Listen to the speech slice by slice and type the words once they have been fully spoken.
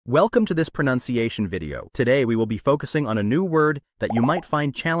Welcome to this pronunciation video. Today we will be focusing on a new word that you might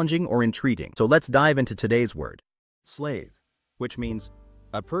find challenging or intriguing. So let's dive into today's word. Slave, which means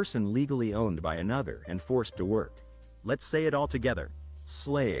a person legally owned by another and forced to work. Let's say it all together.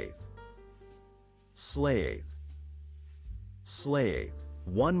 Slave. Slave. Slave.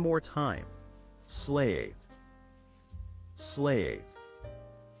 One more time. Slave. Slave.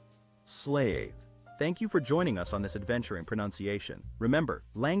 Slave. Thank you for joining us on this adventure in pronunciation. Remember,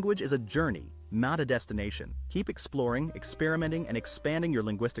 language is a journey, not a destination. Keep exploring, experimenting, and expanding your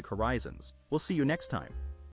linguistic horizons. We'll see you next time.